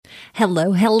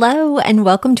Hello, and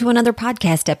welcome to another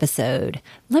podcast episode.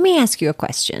 Let me ask you a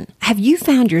question. Have you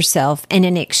found yourself in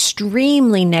an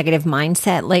extremely negative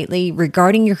mindset lately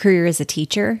regarding your career as a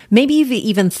teacher? Maybe you've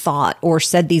even thought or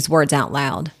said these words out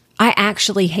loud. I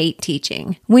actually hate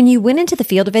teaching. When you went into the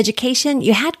field of education,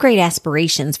 you had great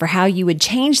aspirations for how you would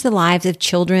change the lives of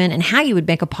children and how you would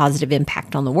make a positive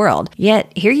impact on the world.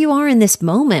 Yet, here you are in this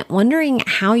moment wondering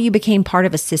how you became part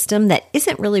of a system that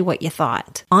isn't really what you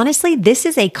thought. Honestly, this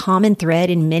is a common thread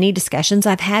in many discussions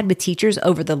I've had with teachers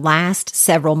over the last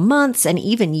several months and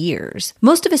even years.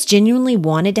 Most of us genuinely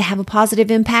wanted to have a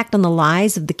positive impact on the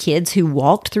lives of the kids who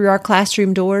walked through our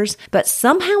classroom doors, but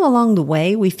somehow along the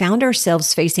way, we found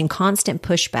ourselves facing constant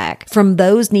pushback from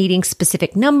those needing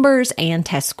specific numbers and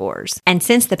test scores. And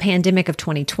since the pandemic of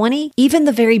 2020, even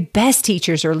the very best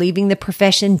teachers are leaving the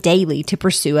profession daily to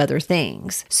pursue other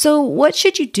things. So what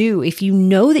should you do if you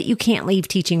know that you can't leave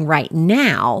teaching right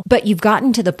now, but you've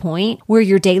gotten to the point where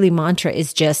your daily mantra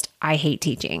is just, I hate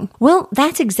teaching? Well,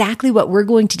 that's exactly what we're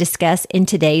going to discuss in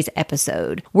today's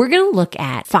episode. We're going to look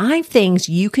at 5 things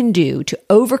you can do to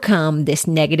overcome this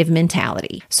negative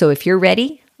mentality. So if you're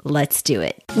ready, let's do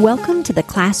it. Welcome to the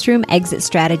Classroom Exit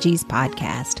Strategies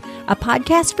Podcast, a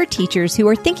podcast for teachers who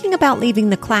are thinking about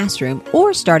leaving the classroom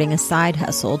or starting a side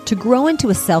hustle to grow into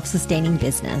a self-sustaining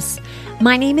business.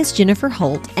 My name is Jennifer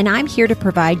Holt, and I'm here to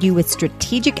provide you with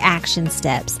strategic action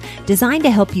steps designed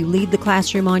to help you lead the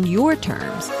classroom on your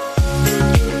terms.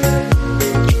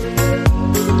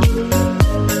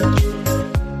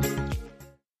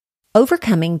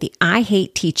 Overcoming the I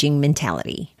hate teaching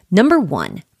mentality. Number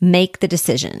 1, make the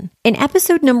decision. In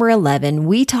episode number 11,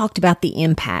 we talked about the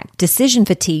impact decision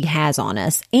fatigue has on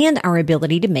us and our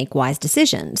ability to make wise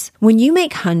decisions. When you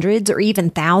make hundreds or even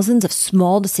thousands of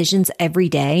small decisions every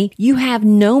day, you have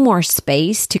no more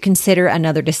space to consider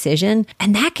another decision,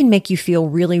 and that can make you feel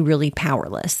really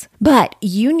powerless. But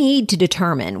you need to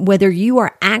determine whether you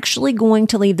are actually going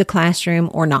to leave the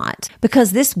classroom or not,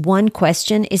 because this one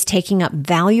question is taking up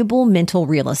valuable mental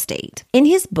real estate. In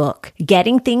his book,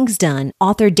 Getting Things Done,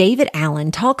 author David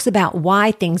Allen talks about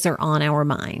why things are on our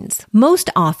minds. Most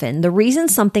often, the reason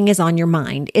something is on your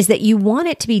mind is that you want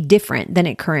it to be different than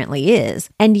it currently is,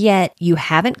 and yet you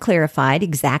haven't clarified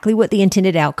exactly what the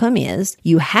intended outcome is,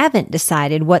 you haven't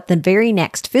decided what the very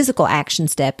next physical action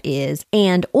step is,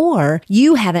 or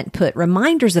you haven't put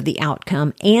reminders of the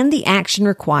outcome and the action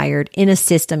required in a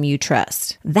system you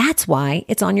trust. That's why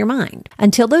it's on your mind.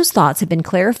 Until those thoughts have been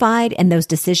clarified and those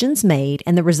decisions made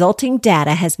and the resulting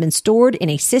data has been stored in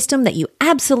a system that you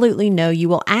absolutely know you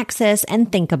will access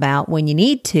and think about when you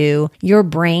need to, your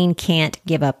brain can't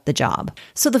give up the job.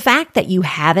 So the fact that you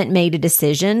haven't made a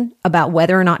decision about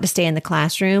whether or not to stay in the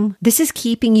classroom, this is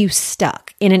keeping you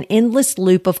stuck in an endless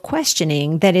loop of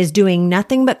questioning that is doing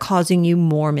nothing but causing you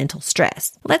more mental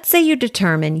stress. Let's say you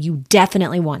determine you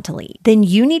definitely want to leave. Then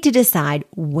you need to decide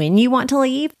when you want to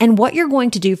leave and what you're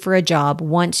going to do for a job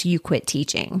once you quit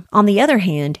teaching. On the other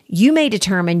hand, you may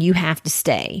determine you have to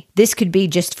stay. This could be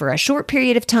just for a short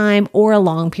period of time or a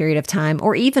long period of time,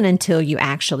 or even until you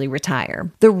actually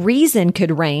retire. The reason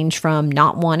could range from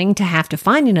not wanting to have to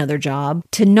find another job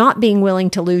to not being willing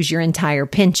to lose your entire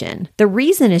pension. The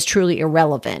reason is truly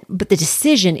irrelevant, but the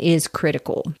decision is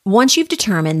critical. Once you've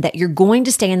determined that you're going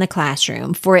to stay in the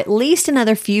classroom for at least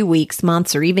another few weeks,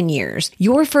 months, or even years,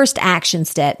 your first action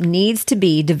step needs to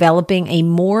be developing a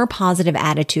more positive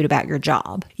attitude about your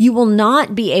job. You will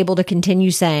not be able to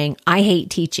continue saying, I hate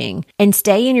teaching, and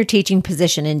stay in your teaching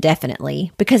position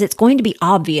indefinitely because it's going to be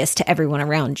obvious to everyone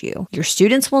around you. Your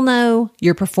students will know,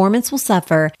 your performance will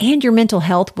suffer, and your mental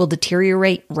health will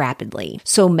deteriorate rapidly.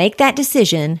 So make that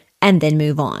decision and then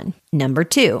move on. Number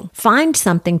 2, find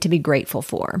something to be grateful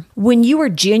for. When you are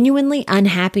genuinely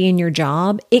unhappy in your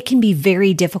job, it can be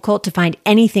very difficult to find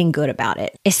anything good about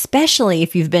it, especially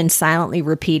if you've been silently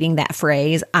repeating that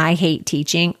phrase, I hate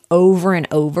teaching, over and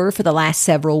over for the last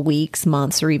several weeks,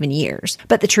 months, or even years.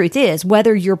 But the truth is,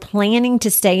 whether you're planning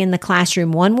to stay in the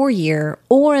classroom one more year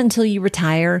or until you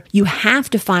retire, you have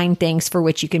to find things for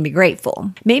which you can be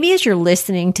grateful. Maybe as you're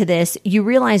listening to this, you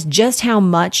realize just how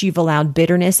much you've allowed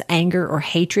bitterness, anger, or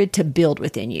hatred to build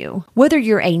within you. Whether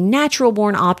you're a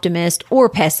natural-born optimist or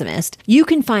pessimist, you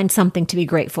can find something to be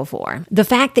grateful for. The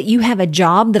fact that you have a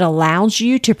job that allows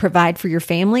you to provide for your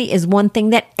family is one thing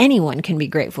that anyone can be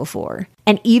grateful for.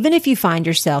 And even if you find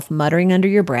yourself muttering under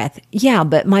your breath, yeah,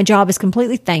 but my job is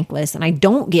completely thankless and I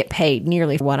don't get paid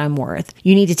nearly what I'm worth,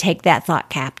 you need to take that thought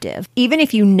captive. Even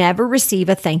if you never receive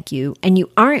a thank you and you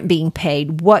aren't being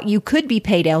paid what you could be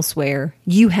paid elsewhere,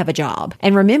 you have a job.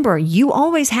 And remember, you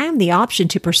always have the option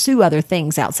to pursue other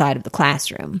things outside of the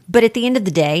classroom. But at the end of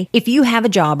the day, if you have a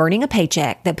job earning a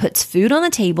paycheck that puts food on the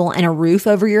table and a roof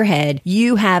over your head,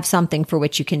 you have something for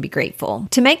which you can be grateful.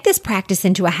 To make this practice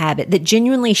into a habit that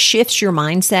genuinely shifts your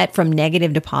mindset from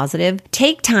negative to positive,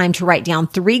 take time to write down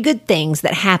 3 good things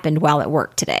that happened while at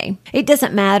work today. It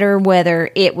doesn't matter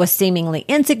whether it was seemingly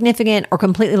insignificant or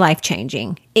completely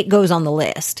life-changing. It goes on the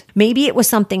list. Maybe it was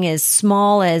something as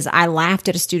small as I laughed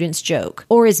at a student's joke,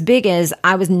 or as big as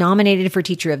I was nominated for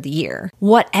Teacher of the Year.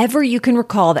 Whatever you can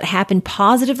recall that happened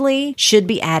positively should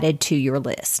be added to your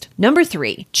list. Number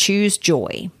 3, choose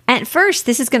joy. At first,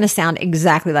 this is going to sound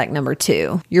exactly like number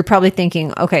 2. You're probably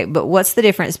thinking, okay, but what's the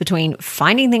difference between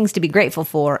finding things to be grateful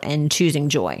for and choosing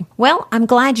joy? Well, I'm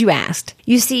glad you asked.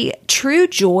 You see, true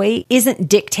joy isn't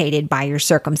dictated by your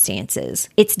circumstances.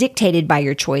 It's dictated by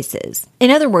your choices.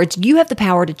 In other words, you have the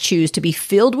power to choose to be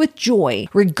filled with joy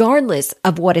regardless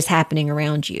of what is happening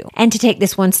around you. And to take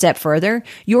this one step further,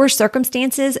 your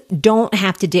circumstances don't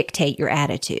have to dictate your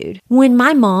attitude. When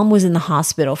my mom was in the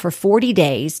hospital for 40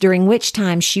 days, during which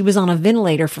time she was on a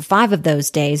ventilator for 5 of those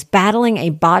days, battling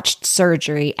a botched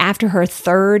surgery after her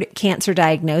 3rd cancer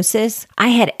diagnosis, I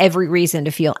had every reason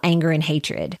to feel anger and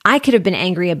hatred. I could have been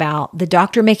angry about the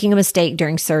doctor making a mistake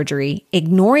during surgery,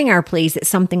 ignoring our pleas that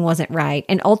something wasn't right,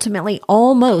 and ultimately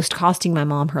almost costing my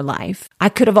mom her life. I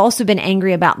could have also been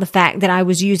angry about the fact that I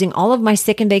was using all of my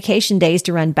sick and vacation days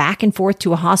to run back and forth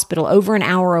to a hospital over an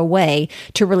hour away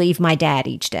to relieve my dad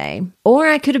each day. Or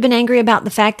I could have been angry about the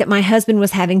fact that my husband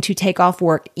was having to take off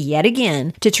work yet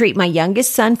again to treat my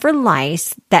youngest son for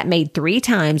lice that made 3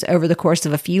 times over the course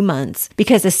of a few months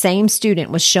because the same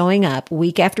student was showing up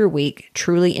week after week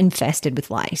truly infested with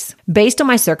lice. Based on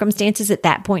my circumstances at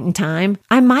that point in time,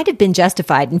 I might have been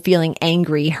justified in feeling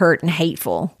angry, hurt, and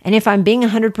hateful. And if I'm being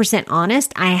 100%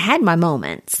 honest, I had my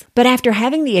moments. But after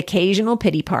having the occasional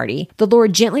pity party, the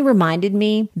Lord gently reminded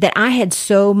me that I had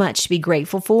so much to be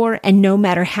grateful for, and no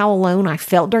matter how alone I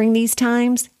felt during these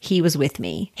times, He was with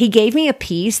me. He gave me a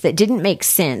peace that didn't make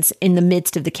sense in the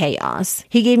midst of the chaos.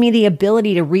 He gave me the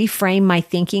ability to reframe my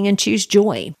thinking and choose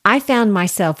joy. I found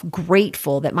myself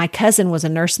grateful that my cousin was a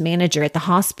nurse manager at the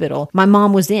hospital my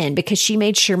mom was in because she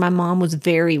made sure my mom was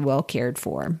very well cared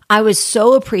for. I was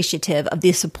so appreciative of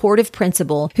the supportive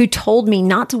principal who told me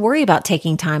not to worry about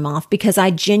taking time off because I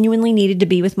genuinely needed to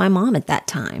be with my mom at that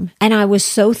time. And I was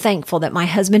so thankful that my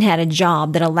husband had a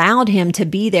job that allowed him to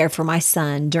be there for my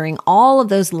son during all of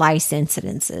those lice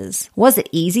incidences. Was it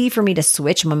easy for me to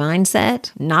switch my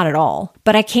mindset? Not at all.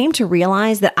 But I came to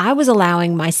realize that I was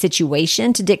allowing my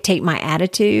situation to dictate my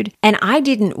attitude, and I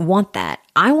didn't want that.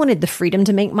 I wanted the freedom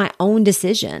to make my own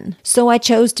decision. So I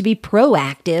chose to be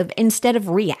proactive instead of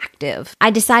reactive.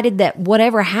 I decided that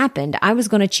whatever happened, I was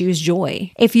going to choose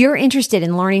joy. If you're interested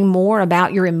in learning more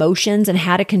about your emotions and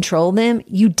how to control them,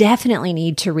 you definitely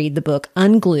need to read the book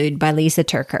Unglued by Lisa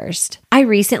TerKeurst. I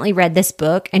recently read this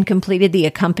book and completed the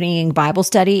accompanying Bible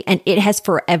study, and it has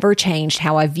forever changed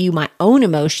how I view my own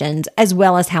emotions as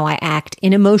well as how I act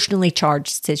in emotionally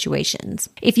charged situations.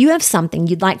 If you have something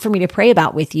you'd like for me to pray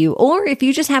about with you, or if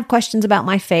you just have questions about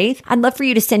my faith, I'd love for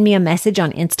you to send me a message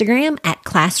on Instagram at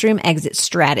Classroom Exit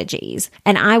Strategies,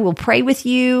 and I will pray with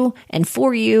you and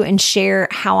for you and share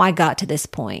how I got to this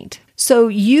point. So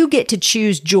you get to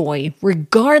choose joy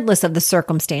regardless of the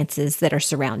circumstances that are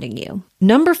surrounding you.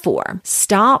 Number 4,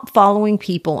 stop following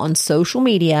people on social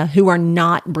media who are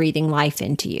not breathing life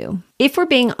into you. If we're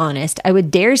being honest, I would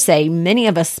dare say many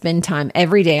of us spend time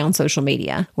every day on social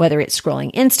media, whether it's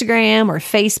scrolling Instagram or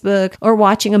Facebook or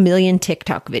watching a million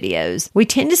TikTok videos. We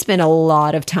tend to spend a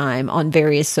lot of time on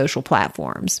various social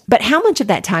platforms. But how much of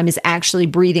that time is actually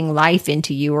breathing life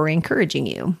into you or encouraging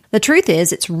you? The truth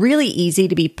is, it's really easy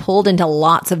to be pulled into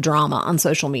lots of drama on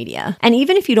social media. And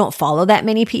even if you don't follow that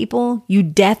many people, you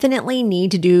definitely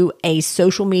need to do a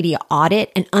social media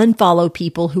audit and unfollow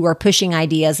people who are pushing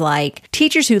ideas like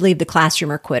teachers who leave the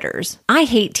classroom are quitters. I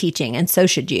hate teaching, and so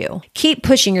should you. Keep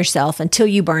pushing yourself until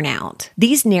you burn out.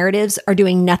 These narratives are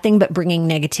doing nothing but bringing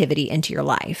negativity into your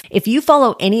life. If you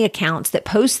follow any accounts that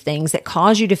post things that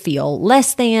cause you to feel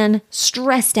less than,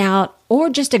 stressed out, or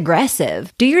just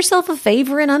aggressive, do yourself a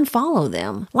favor and unfollow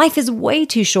them. Life is way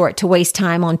too short to waste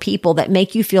time on people that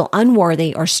make you feel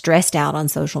unworthy or stressed out on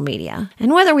social media.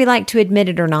 And whether we like to admit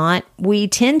it or not, we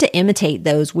tend to imitate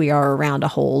those we are around a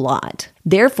whole lot.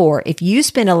 Therefore, if you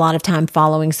spend a lot of time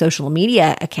following social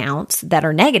media accounts that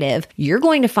are negative, you're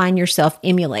going to find yourself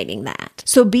emulating that.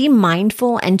 So be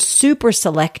mindful and super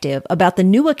selective about the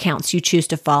new accounts you choose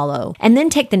to follow, and then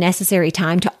take the necessary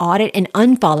time to audit and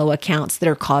unfollow accounts that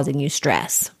are causing you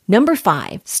stress. Number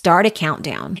 5, start a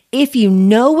countdown. If you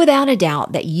know without a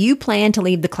doubt that you plan to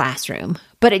leave the classroom,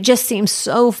 but it just seems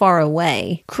so far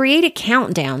away, create a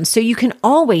countdown so you can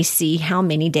always see how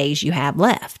many days you have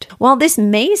left. While this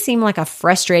may seem like a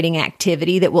frustrating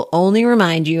activity that will only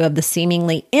remind you of the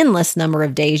seemingly endless number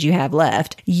of days you have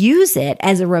left, use it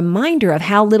as a reminder of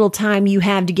how little time you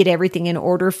have to get everything in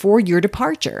order for your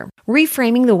departure.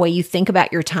 Reframing the way you think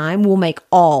about your time will make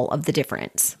all of the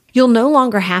difference. You'll no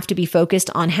longer have to be focused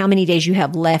on how many days you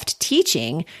have left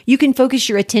teaching. You can focus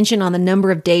your attention on the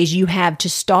number of days you have to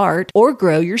start or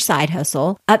grow your side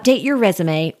hustle, update your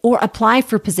resume, or apply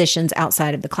for positions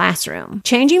outside of the classroom.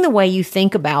 Changing the way you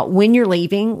think about when you're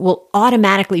leaving will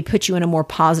automatically put you in a more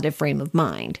positive frame of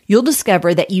mind. You'll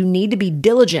discover that you need to be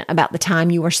diligent about the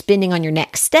time you are spending on your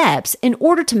next steps in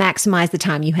order to maximize the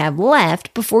time you have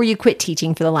left before you quit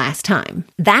teaching for the last time.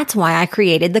 That's why I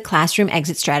created the Classroom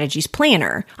Exit Strategies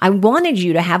Planner. I wanted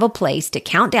you to have a place to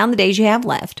count down the days you have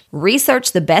left,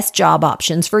 research the best job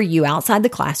options for you outside the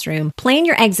classroom, plan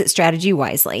your exit strategy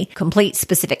wisely, complete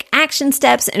specific action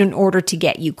steps in order to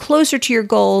get you closer to your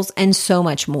goals, and so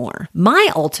much more. My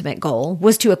ultimate goal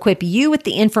was to equip you with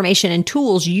the information and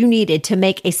tools you needed to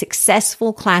make a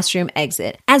successful classroom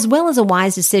exit, as well as a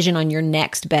wise decision on your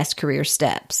next best career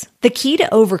steps. The key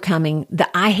to overcoming the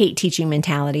I hate teaching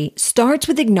mentality starts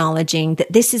with acknowledging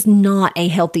that this is not a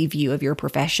healthy view of your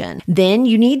profession. Then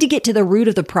you need to get to the root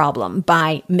of the problem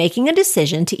by making a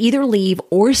decision to either leave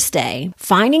or stay,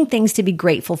 finding things to be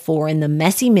grateful for in the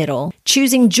messy middle,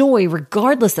 choosing joy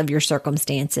regardless of your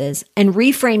circumstances, and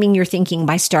reframing your thinking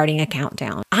by starting a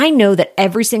countdown. I know that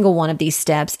every single one of these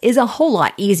steps is a whole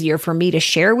lot easier for me to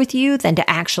share with you than to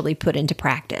actually put into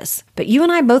practice. But you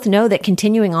and I both know that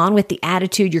continuing on with the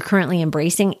attitude you're currently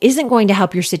embracing isn't going to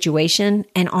help your situation,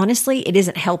 and honestly, it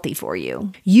isn't healthy for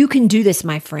you. You can do this,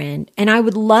 my friend, and I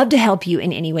would love to help you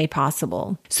in any way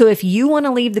possible. So if you want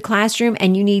to leave the classroom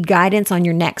and you need guidance on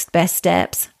your next best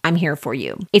steps, I'm here for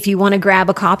you. If you want to grab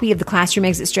a copy of the Classroom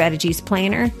Exit Strategies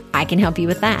Planner, I can help you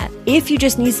with that. If you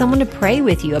just need someone to pray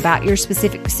with you about your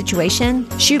specific situation,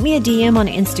 shoot me a DM on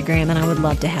Instagram and I would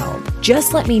love to help.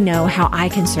 Just let me know how I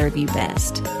can serve you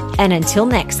best. And until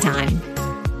next time,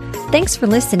 thanks for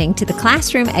listening to the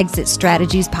Classroom Exit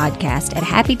Strategies podcast at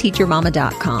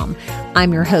happyteachermama.com.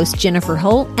 I'm your host, Jennifer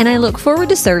Holt, and I look forward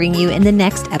to serving you in the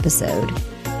next episode.